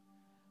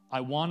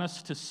 I want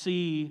us to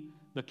see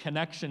the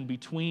connection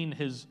between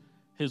his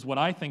what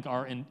I think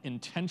are an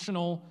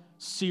intentional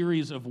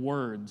series of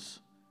words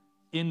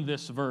in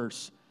this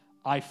verse.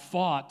 I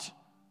fought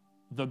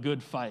the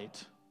good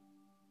fight,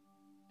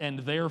 and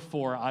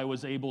therefore I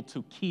was able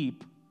to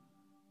keep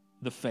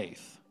the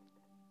faith.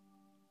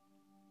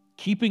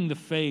 Keeping the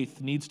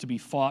faith needs to be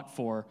fought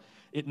for.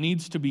 It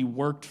needs to be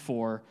worked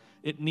for.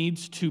 It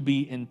needs to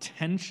be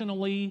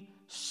intentionally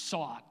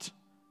sought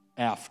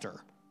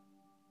after.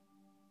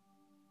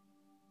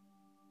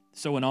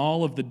 So in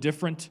all of the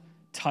different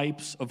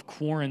types of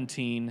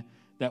quarantine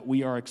that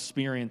we are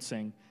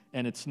experiencing,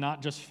 and it's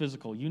not just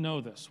physical, you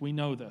know this, we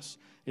know this.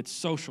 It's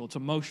social, it's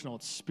emotional,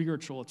 it's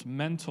spiritual, it's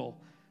mental.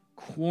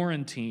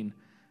 Quarantine,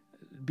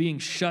 being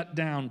shut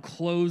down,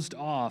 closed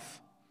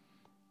off.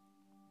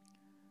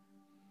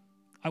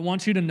 I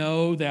want you to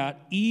know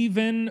that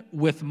even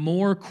with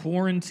more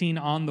quarantine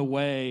on the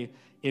way,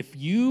 if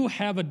you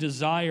have a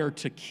desire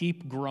to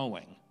keep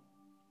growing,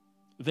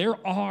 there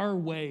are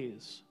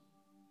ways.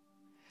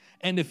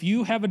 And if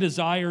you have a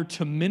desire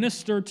to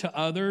minister to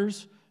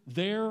others,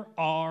 there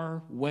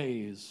are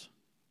ways.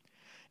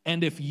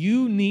 And if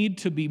you need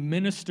to be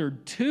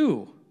ministered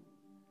to,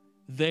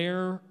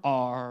 there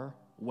are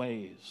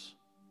ways.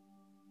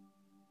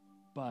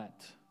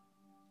 But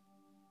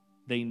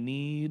they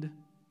need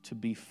to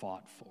be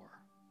fought for.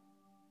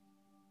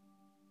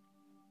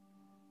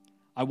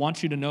 I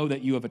want you to know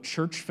that you have a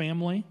church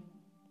family,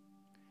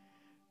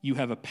 you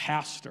have a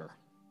pastor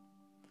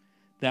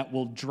that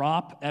will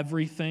drop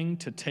everything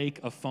to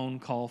take a phone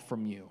call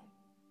from you.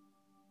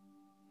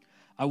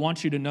 I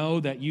want you to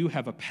know that you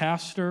have a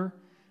pastor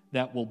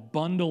that will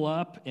bundle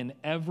up in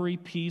every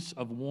piece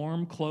of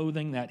warm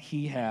clothing that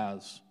he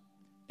has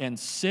and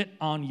sit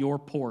on your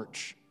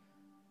porch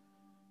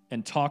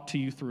and talk to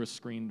you through a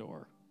screen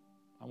door.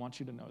 I want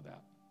you to know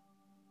that.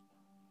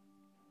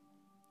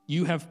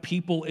 You have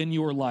people in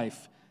your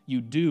life.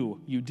 You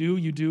do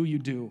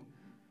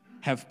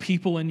have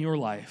people in your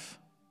life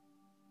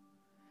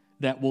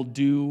that will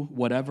do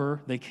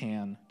whatever they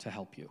can to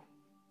help you.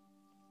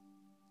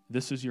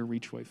 This is your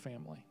Reachway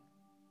family.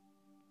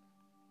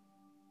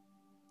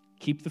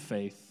 Keep the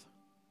faith.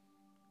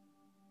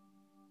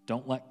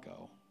 Don't let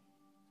go.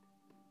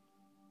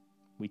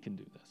 We can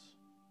do this.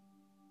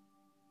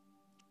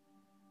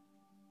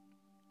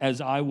 As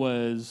I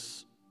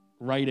was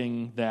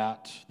writing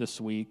that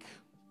this week,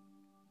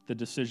 the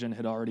decision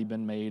had already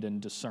been made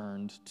and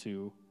discerned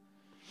to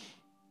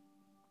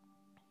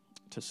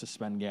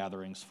suspend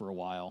gatherings for a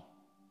while.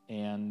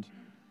 And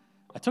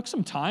I took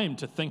some time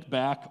to think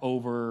back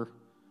over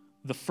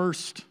the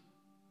first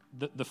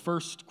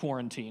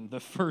quarantine, the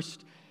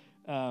first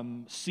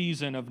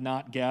season of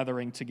not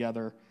gathering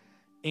together.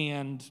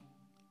 And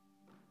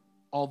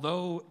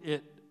although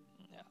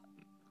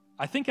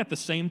I think at the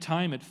same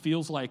time it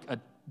feels like a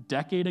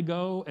decade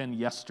ago and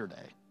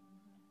yesterday.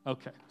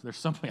 Okay, there's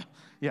something,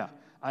 yeah.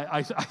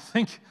 I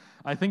think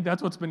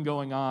that's what's been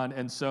going on.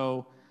 And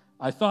so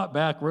I thought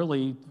back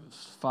really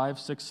 5,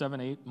 6,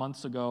 7, 8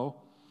 months ago,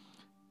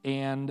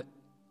 and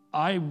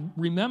I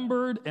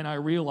remembered and I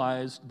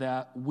realized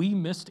that we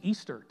missed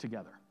Easter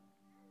together.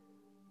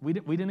 We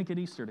didn't get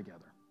Easter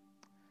together.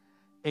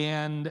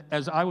 And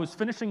as I was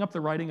finishing up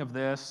the writing of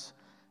this,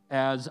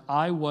 as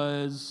I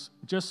was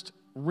just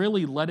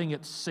really letting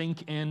it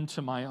sink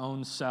into my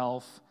own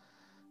self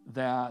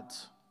that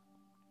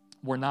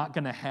we're not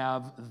going to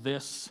have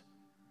this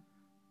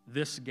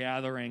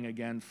gathering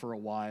again for a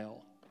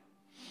while,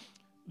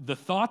 the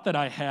thought that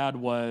I had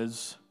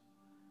was,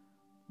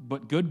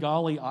 but good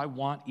golly, I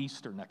want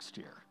Easter next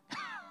year.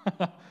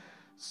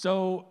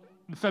 So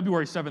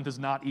February 7th is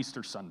not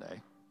Easter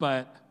Sunday,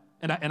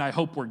 and I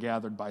hope we're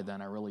gathered by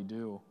then, I really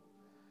do.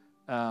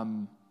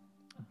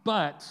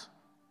 But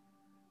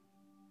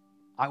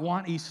I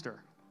want Easter,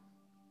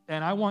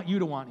 and I want you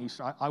to want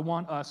Easter. I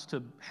want us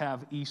to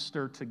have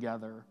Easter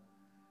together,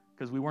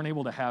 because we weren't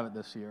able to have it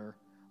this year.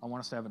 I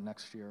want us to have it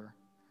next year.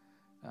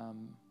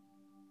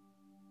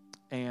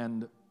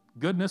 And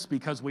goodness,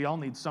 because we all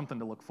need something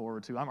to look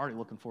forward to. I'm already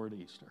looking forward to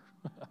Easter.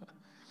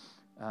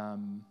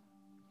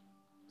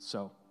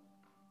 So,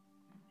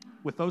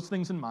 with those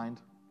things in mind,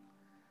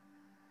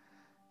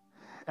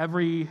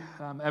 every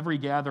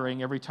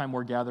gathering, every time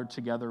we're gathered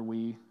together,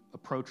 we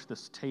approach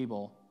this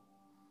table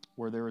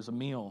where there is a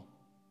meal,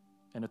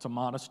 and it's a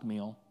modest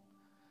meal,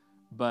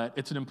 but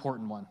it's an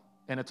important one,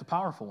 and it's a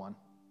powerful one.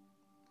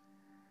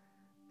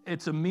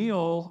 It's a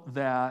meal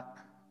that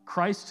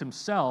Christ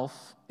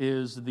himself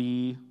is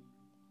the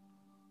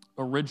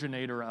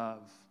originator of.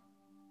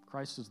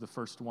 Christ is the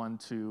first one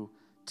to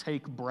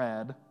take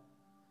bread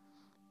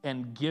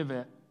and give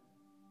it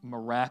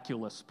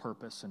miraculous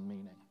purpose and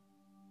meaning,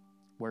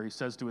 where he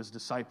says to his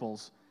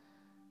disciples,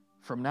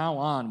 from now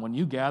on, when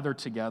you gather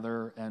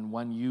together and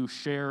when you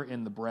share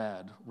in the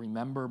bread,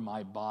 remember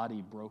my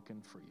body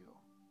broken for you.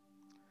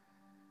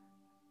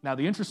 Now,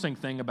 the interesting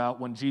thing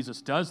about when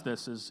Jesus does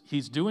this is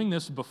he's doing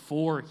this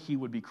before he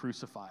would be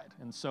crucified.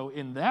 And so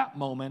in that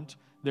moment,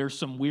 there's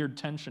some weird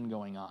tension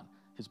going on.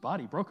 His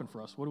body broken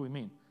for us, what do we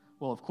mean?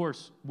 Well, of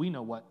course, we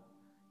know what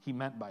he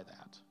meant by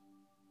that.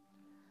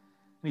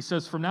 And he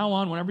says, from now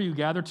on, whenever you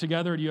gather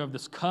together, you have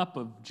this cup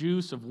of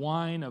juice, of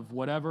wine, of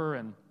whatever,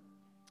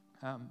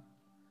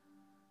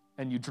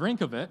 and you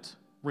drink of it,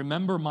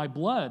 remember my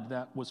blood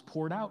that was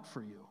poured out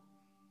for you.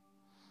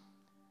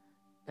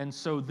 And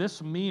so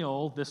this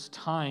meal, this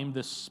time,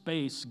 this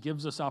space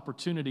gives us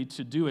opportunity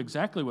to do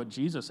exactly what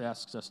Jesus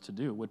asks us to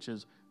do, which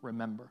is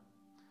remember.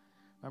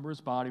 Remember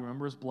his body,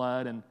 remember his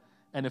blood,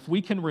 and if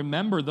we can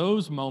remember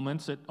those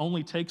moments, it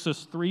only takes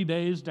us 3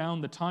 days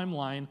down the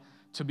timeline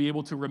to be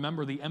able to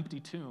remember the empty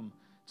tomb,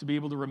 to be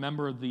able to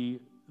remember the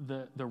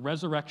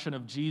resurrection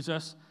of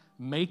Jesus,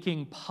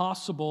 making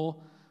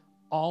possible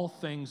all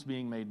things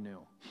being made new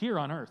here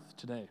on earth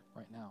today,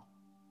 right now.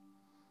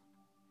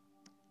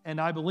 And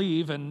I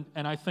believe, and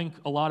I think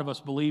a lot of us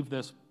believe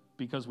this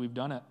because we've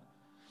done it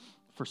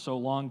for so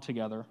long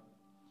together,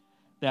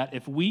 that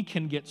if we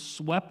can get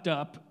swept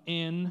up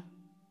in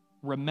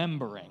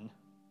remembering,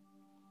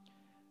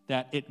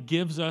 that it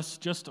gives us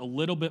just a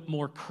little bit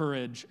more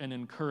courage and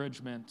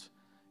encouragement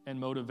and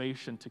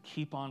motivation to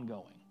keep on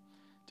going,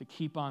 to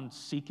keep on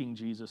seeking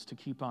Jesus, to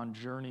keep on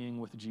journeying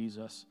with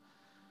Jesus,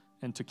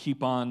 and to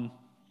keep on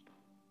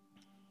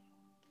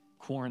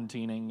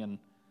quarantining and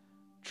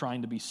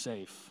trying to be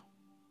safe.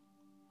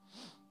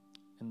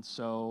 And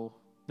so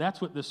that's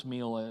what this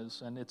meal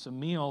is, and it's a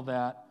meal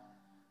that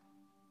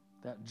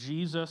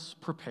Jesus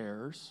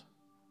prepares,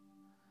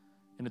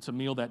 and it's a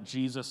meal that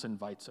Jesus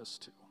invites us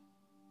to.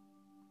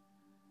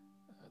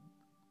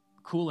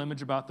 Cool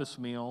image about this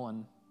meal,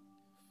 and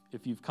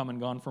if you've come and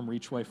gone from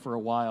Reachway for a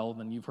while,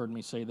 then you've heard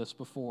me say this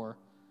before.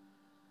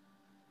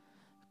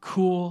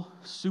 Cool,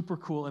 super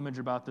cool image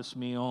about this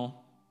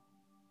meal.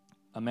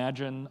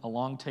 Imagine a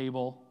long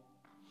table,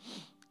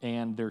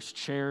 and there's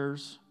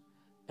chairs,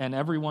 and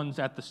everyone's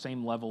at the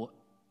same level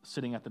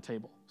sitting at the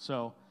table.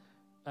 So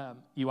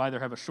you either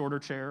have a shorter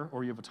chair,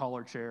 or you have a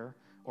taller chair,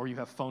 or you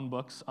have phone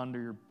books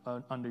under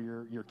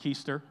your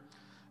keister,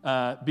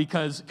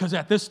 because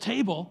at this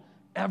table,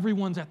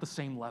 everyone's at the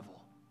same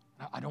level.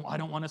 I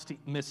don't want us to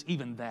miss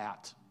even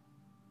that.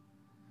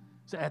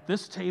 So at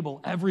this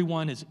table,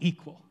 everyone is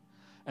equal.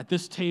 At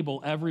this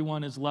table,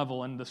 everyone is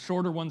level, and the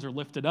shorter ones are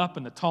lifted up,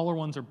 and the taller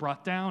ones are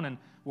brought down, and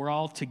we're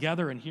all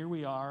together, and here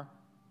we are.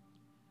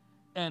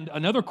 And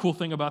another cool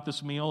thing about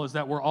this meal is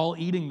that we're all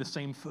eating the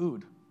same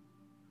food.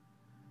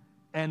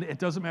 And it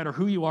doesn't matter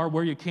who you are,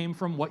 where you came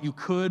from, what you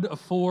could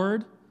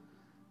afford,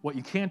 what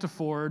you can't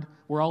afford.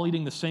 We're all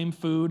eating the same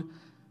food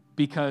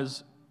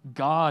because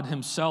God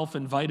himself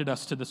invited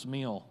us to this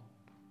meal.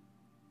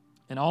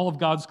 And all of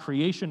God's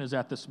creation is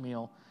at this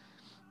meal.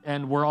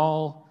 And we're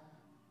all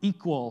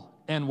equal,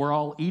 and we're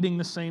all eating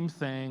the same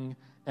thing,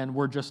 and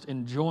we're just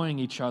enjoying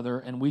each other.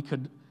 And we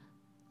could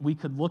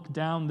look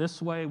down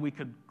this way, we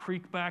could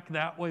creak back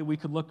that way, we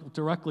could look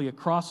directly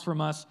across from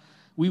us.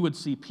 We would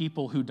see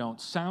people who don't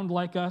sound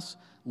like us,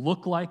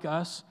 look like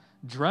us,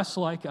 dress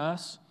like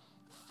us,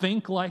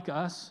 think like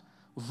us,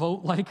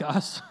 vote like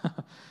us,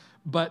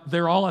 but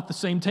they're all at the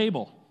same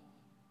table.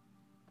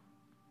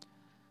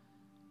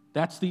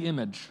 That's the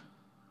image.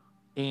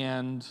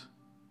 And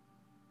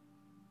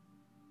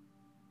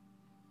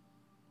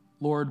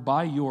Lord,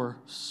 by your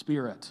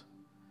Spirit,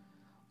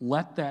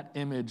 let that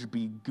image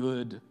be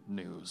good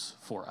news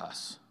for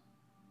us.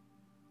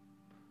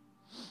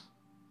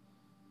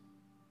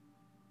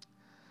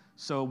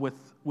 So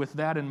with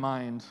that in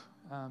mind,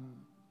 we're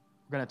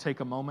going to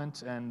take a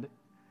moment, and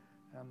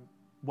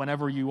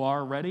whenever you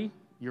are ready,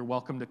 you're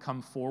welcome to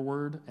come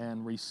forward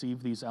and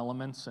receive these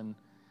elements, and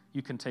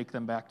you can take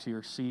them back to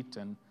your seat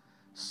and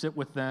sit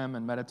with them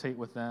and meditate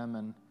with them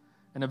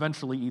and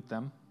eventually eat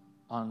them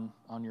on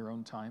your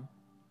own time.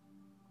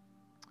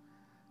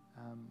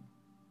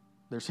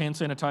 There's hand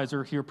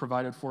sanitizer here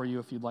provided for you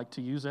if you'd like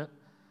to use it.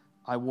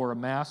 I wore a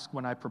mask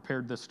when I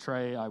prepared this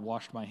tray. I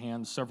washed my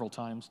hands several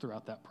times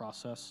throughout that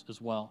process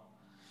as well.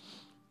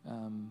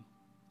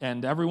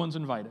 And everyone's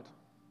invited.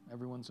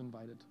 Everyone's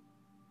invited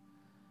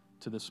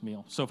to this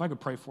meal. So if I could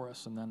pray for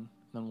us, and then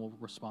we'll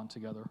respond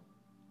together.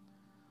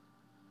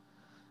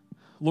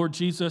 Lord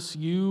Jesus,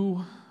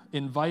 you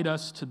invite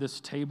us to this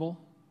table.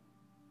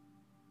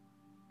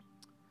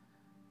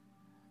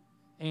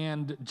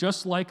 And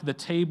just like the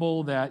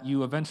table that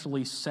you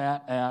eventually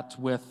sat at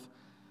with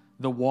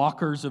the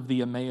walkers of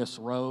the Emmaus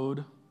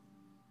Road,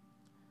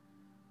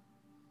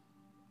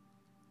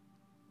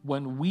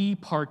 when we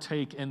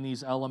partake in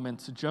these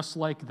elements just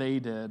like they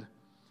did,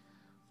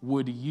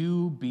 would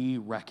you be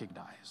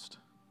recognized?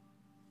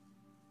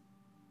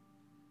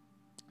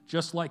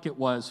 Just like it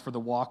was for the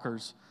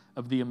walkers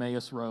of the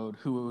Emmaus Road,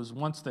 who it was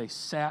once they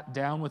sat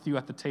down with you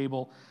at the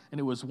table, and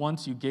it was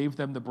once you gave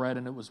them the bread,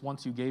 and it was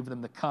once you gave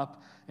them the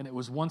cup, and it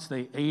was once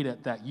they ate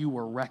it that you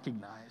were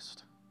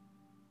recognized.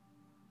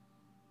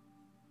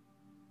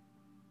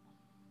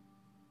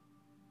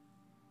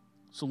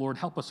 So Lord,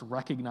 help us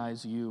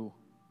recognize you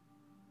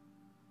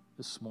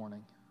this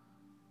morning.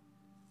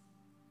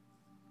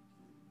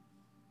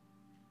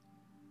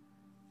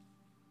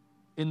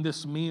 In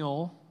this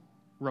meal,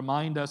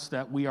 remind us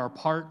that we are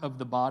part of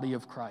the body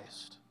of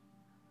Christ.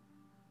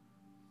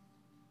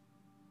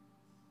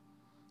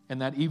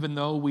 And that even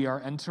though we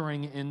are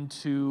entering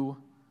into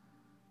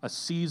a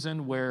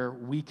season where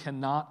we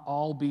cannot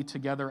all be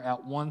together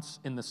at once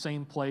in the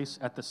same place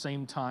at the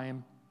same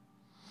time,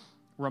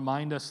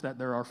 remind us that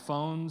there are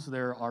phones,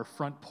 there are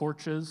front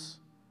porches,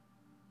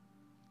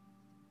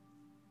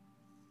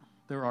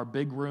 there are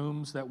big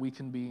rooms that we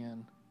can be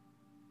in.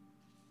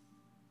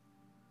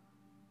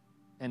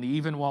 And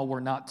even while we're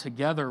not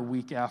together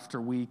week after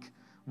week,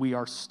 we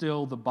are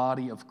still the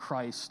body of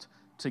Christ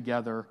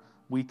together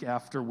week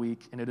after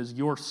week. And it is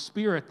your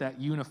Spirit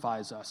that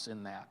unifies us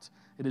in that.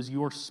 It is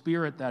your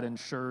Spirit that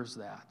ensures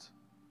that.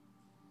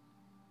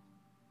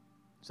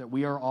 So that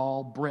we are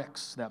all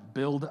bricks that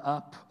build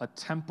up a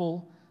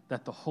temple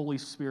that the Holy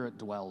Spirit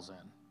dwells in,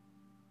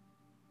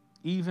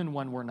 even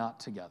when we're not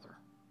together.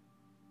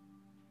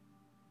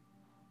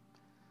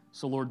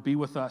 So Lord, be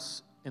with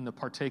us in the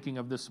partaking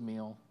of this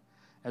meal.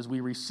 As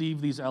we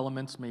receive these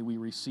elements, may we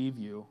receive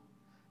you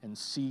and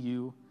see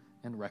you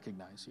and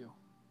recognize you.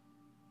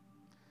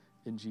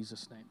 In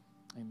Jesus' name,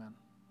 amen.